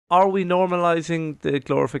are we normalising the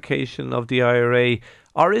glorification of the IRA?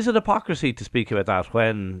 Or is it hypocrisy to speak about that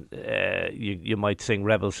when you might sing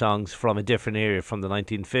rebel songs from a different era, from the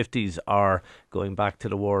 1950s, or going back to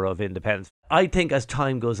the War of Independence? I think as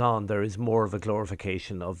time goes on, there is more of a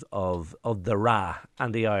glorification of the RA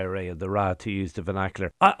and the IRA, of the RA, to use the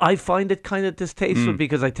vernacular. I find it kind of distasteful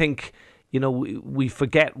because I think, we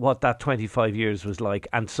forget what that 25 years was like,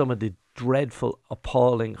 and some of the dreadful,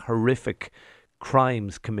 appalling, horrific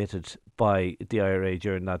crimes committed by the IRA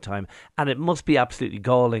during that time, and it must be absolutely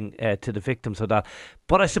galling to the victims of that.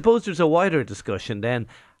 But I suppose there's a wider discussion then.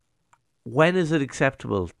 When is it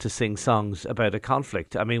acceptable to sing songs about a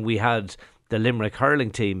conflict? I mean, we had the Limerick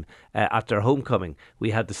hurling team at their homecoming.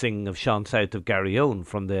 We had the singing of Sean South of Garryowen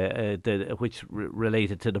from which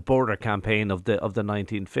related to the border campaign of the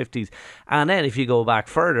 1950s. And then if you go back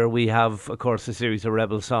further, we have, of course, a series of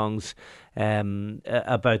rebel songs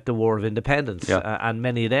about the War of Independence, and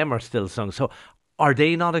many of them are still sung. So are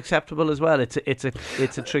they not acceptable as well? It's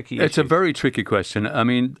a tricky issue. It's a very tricky question. I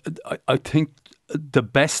mean, I think the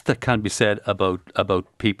best that can be said about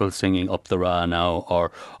people singing Up the Ra now,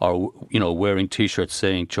 or wearing T-shirts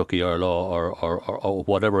saying Chucky Arlaw, or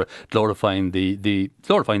whatever, glorifying the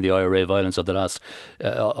IRA violence of the last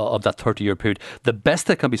of that 30-year period. The best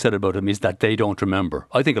that can be said about them is that they don't remember.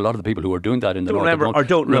 I think a lot of the people who are doing that in the don't North remember or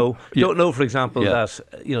don't know, for example, that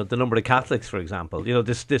the number of Catholics, for example,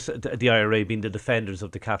 the IRA being the defenders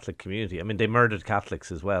of the Catholic community. I mean, they murdered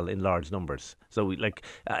Catholics as well in large numbers. So we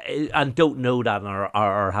and don't know that.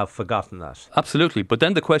 Or have forgotten that. Absolutely. But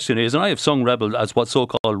then the question is, and I have sung rebel as what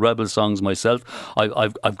so-called rebel songs myself.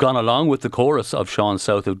 I've gone along with the chorus of Sean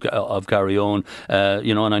South of Garryowen,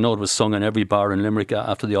 and I know it was sung in every bar in Limerick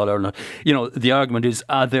after the All-Ireland. The argument is,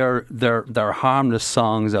 they're harmless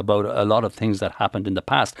songs about a lot of things that happened in the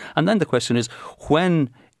past. And then the question is, when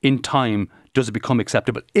in time does it become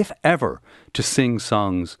acceptable, if ever, to sing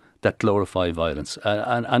songs that glorify violence?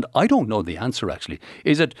 And I don't know the answer, actually.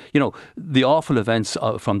 Is it, the awful events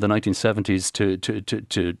from the 1970s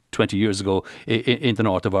to 20 years ago in the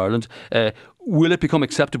north of Ireland, will it become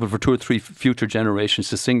acceptable for 2 or 3 future generations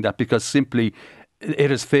to sing that because simply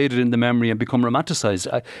it has faded in the memory and become romanticised?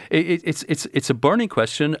 It's a burning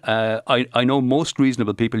question. I know most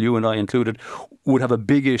reasonable people, you and I included, would have a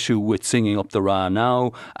big issue with singing Up the Ra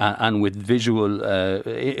now and with visual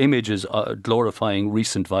images glorifying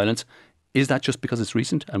recent violence. Is that just because it's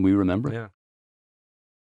recent and we remember it? Yeah.